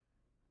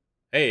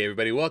Hey,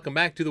 everybody, welcome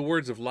back to the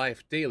Words of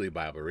Life Daily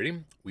Bible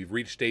Reading. We've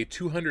reached day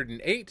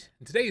 208,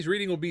 and today's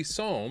reading will be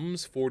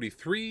Psalms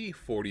 43,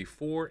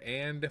 44,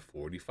 and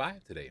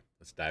 45 today.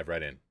 Let's dive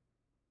right in.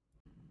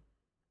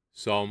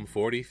 Psalm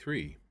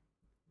 43.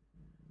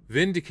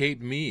 Vindicate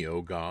me,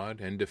 O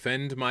God, and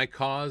defend my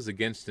cause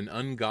against an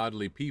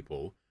ungodly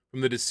people.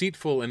 From the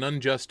deceitful and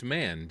unjust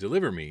man,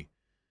 deliver me.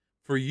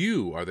 For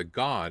you are the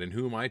God in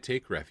whom I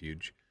take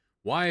refuge.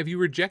 Why have you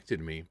rejected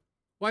me?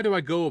 Why do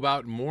I go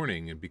about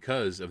mourning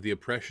because of the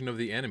oppression of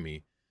the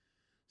enemy?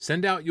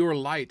 Send out your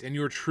light and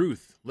your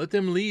truth. Let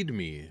them lead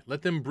me.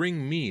 Let them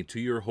bring me to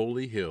your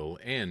holy hill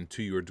and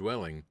to your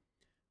dwelling.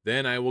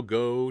 Then I will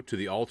go to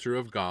the altar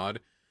of God,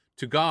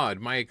 to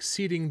God my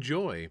exceeding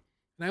joy,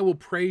 and I will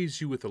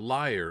praise you with a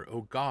lyre,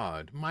 O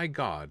God, my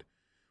God.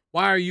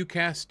 Why are you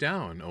cast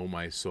down, O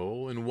my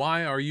soul, and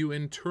why are you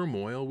in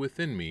turmoil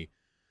within me?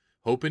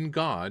 Hope in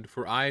God,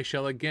 for I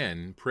shall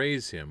again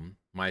praise him,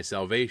 my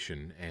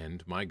salvation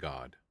and my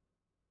God.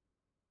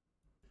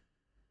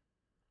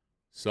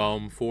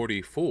 Psalm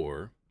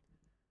 44.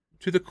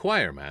 To the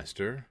choir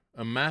master,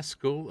 a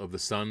maskil of the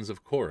sons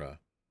of Korah.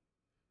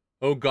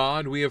 O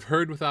God, we have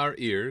heard with our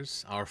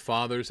ears, our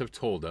fathers have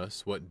told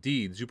us, what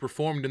deeds you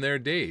performed in their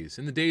days,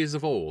 in the days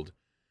of old.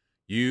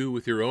 You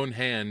with your own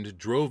hand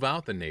drove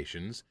out the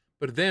nations,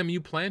 but them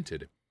you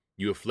planted.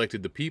 You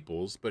afflicted the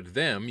peoples, but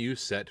them you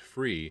set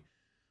free.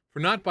 For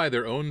not by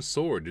their own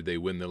sword did they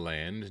win the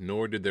land,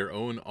 nor did their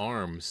own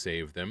arm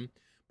save them,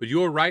 but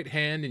your right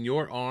hand and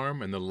your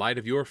arm and the light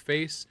of your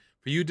face,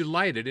 for you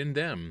delighted in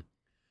them.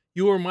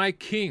 You are my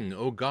king,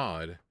 O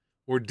God.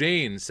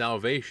 Ordain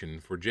salvation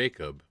for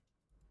Jacob.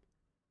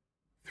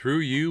 Through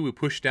you we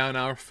push down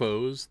our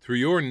foes. Through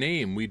your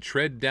name we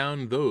tread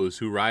down those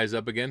who rise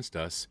up against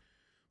us.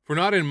 For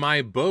not in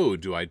my bow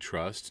do I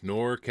trust,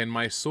 nor can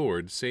my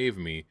sword save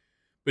me.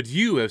 But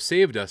you have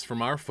saved us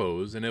from our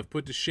foes, and have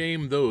put to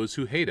shame those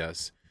who hate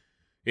us.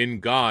 In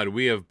God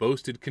we have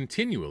boasted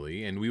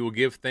continually, and we will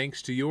give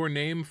thanks to your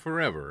name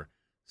forever.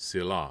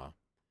 Selah.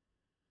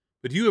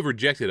 But you have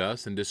rejected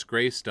us and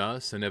disgraced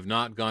us, and have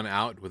not gone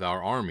out with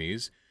our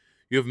armies.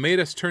 You have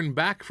made us turn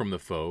back from the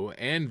foe,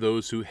 and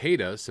those who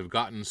hate us have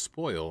gotten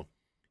spoil.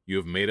 You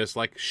have made us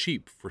like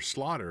sheep for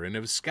slaughter, and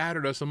have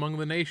scattered us among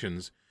the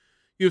nations.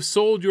 You have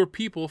sold your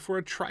people for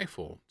a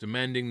trifle,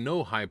 demanding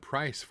no high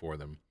price for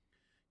them.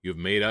 You have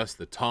made us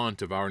the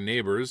taunt of our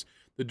neighbors,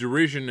 the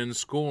derision and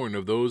scorn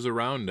of those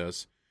around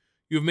us.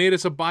 You have made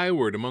us a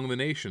byword among the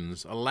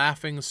nations, a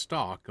laughing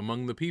stock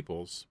among the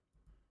peoples.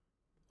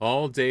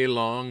 All day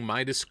long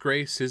my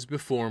disgrace is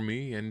before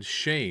me, and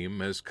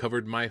shame has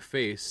covered my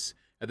face,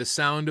 at the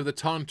sound of the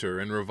taunter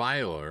and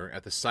reviler,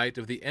 at the sight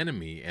of the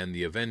enemy and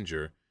the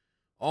avenger.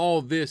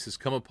 All this has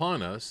come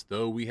upon us,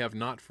 though we have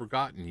not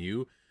forgotten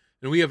you,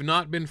 and we have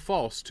not been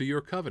false to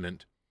your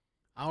covenant.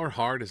 Our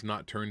heart has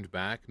not turned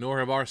back, nor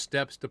have our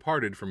steps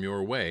departed from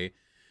your way.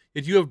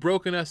 Yet you have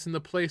broken us in the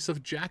place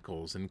of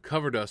jackals, and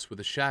covered us with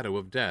the shadow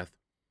of death.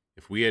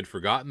 If we had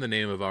forgotten the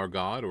name of our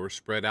God, or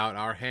spread out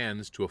our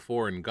hands to a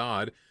foreign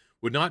god,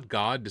 would not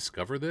God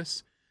discover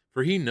this?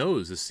 For he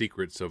knows the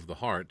secrets of the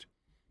heart.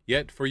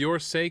 Yet for your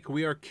sake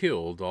we are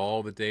killed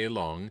all the day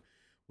long.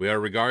 We are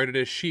regarded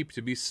as sheep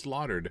to be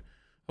slaughtered.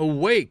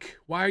 Awake!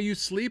 Why are you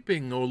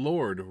sleeping, O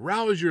Lord?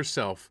 Rouse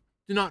yourself.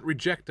 Do not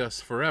reject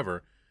us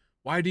forever.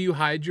 Why do you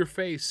hide your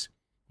face?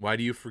 Why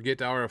do you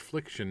forget our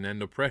affliction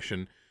and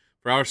oppression?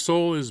 For our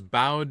soul is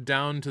bowed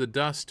down to the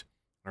dust.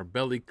 Our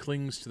belly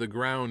clings to the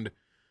ground.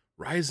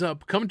 Rise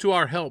up, come to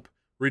our help.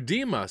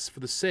 Redeem us for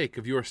the sake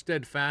of your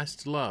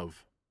steadfast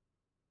love.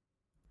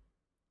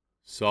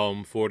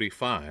 Psalm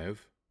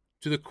 45.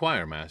 To the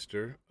choir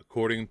master,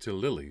 according to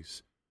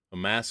Lilies, a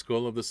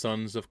maskil of the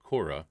sons of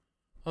Korah,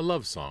 a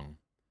love song.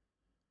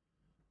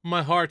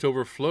 My heart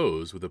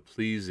overflows with a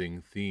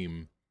pleasing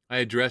theme. I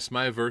address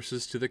my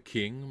verses to the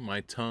king. My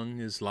tongue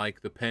is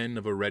like the pen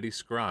of a ready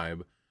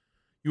scribe.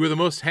 You are the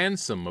most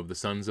handsome of the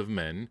sons of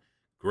men.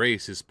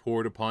 Grace is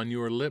poured upon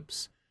your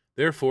lips.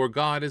 Therefore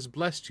God has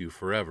blessed you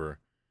forever.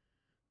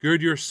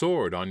 Gird your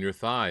sword on your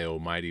thigh, O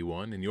mighty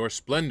one, in your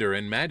splendor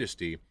and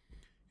majesty.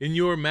 In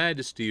your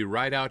majesty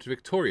ride out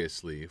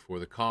victoriously for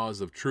the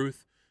cause of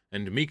truth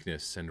and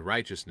meekness and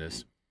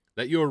righteousness.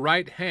 Let your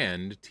right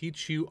hand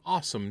teach you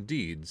awesome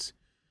deeds.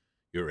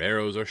 Your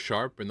arrows are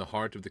sharp in the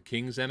heart of the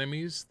king's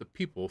enemies. The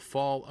people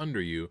fall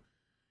under you.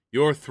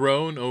 Your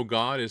throne, O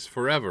God, is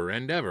forever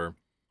and ever.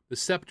 The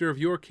scepter of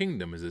your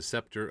kingdom is a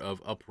scepter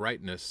of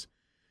uprightness.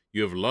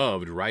 You have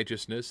loved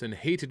righteousness and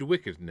hated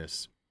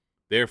wickedness.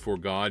 Therefore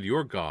God,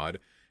 your God,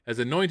 has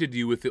anointed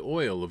you with the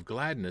oil of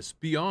gladness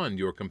beyond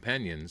your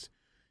companions.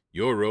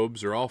 Your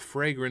robes are all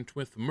fragrant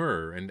with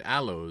myrrh and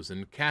aloes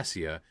and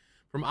cassia.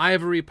 From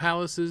ivory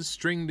palaces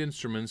stringed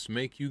instruments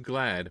make you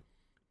glad.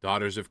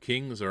 Daughters of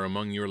kings are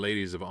among your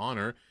ladies of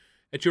honor.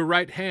 At your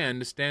right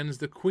hand stands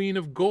the queen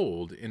of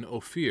gold in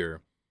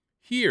Ophir.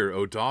 Hear,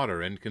 O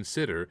daughter, and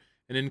consider,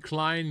 and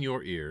incline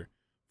your ear.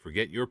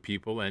 Forget your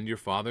people and your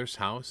father's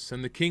house,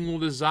 and the king will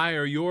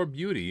desire your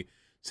beauty.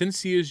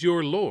 Since he is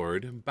your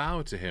Lord,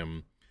 bow to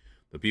him.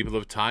 The people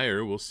of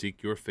Tyre will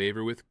seek your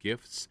favor with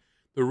gifts.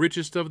 the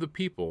richest of the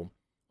people.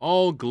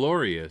 All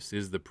glorious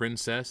is the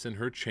princess in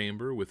her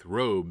chamber, with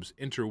robes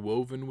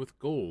interwoven with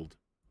gold.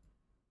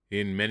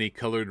 In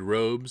many-colored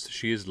robes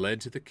she is led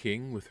to the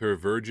king, with her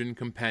virgin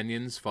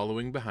companions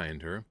following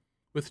behind her.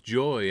 With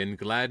joy and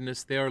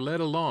gladness they are led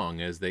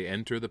along as they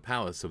enter the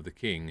palace of the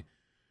king.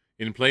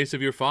 In place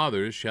of your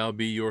fathers shall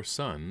be your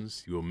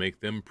sons. You will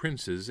make them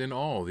princes in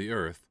all the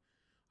earth.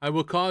 I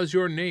will cause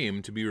your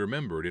name to be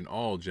remembered in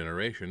all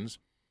generations.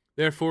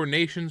 Therefore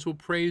nations will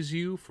praise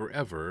you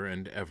forever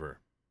and ever.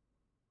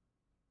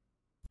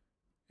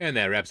 And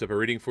that wraps up our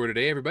reading for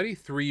today, everybody.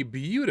 3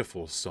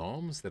 beautiful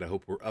psalms that I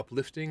hope were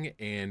uplifting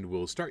and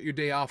will start your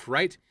day off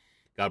right.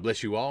 God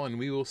bless you all, and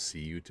we will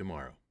see you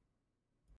tomorrow.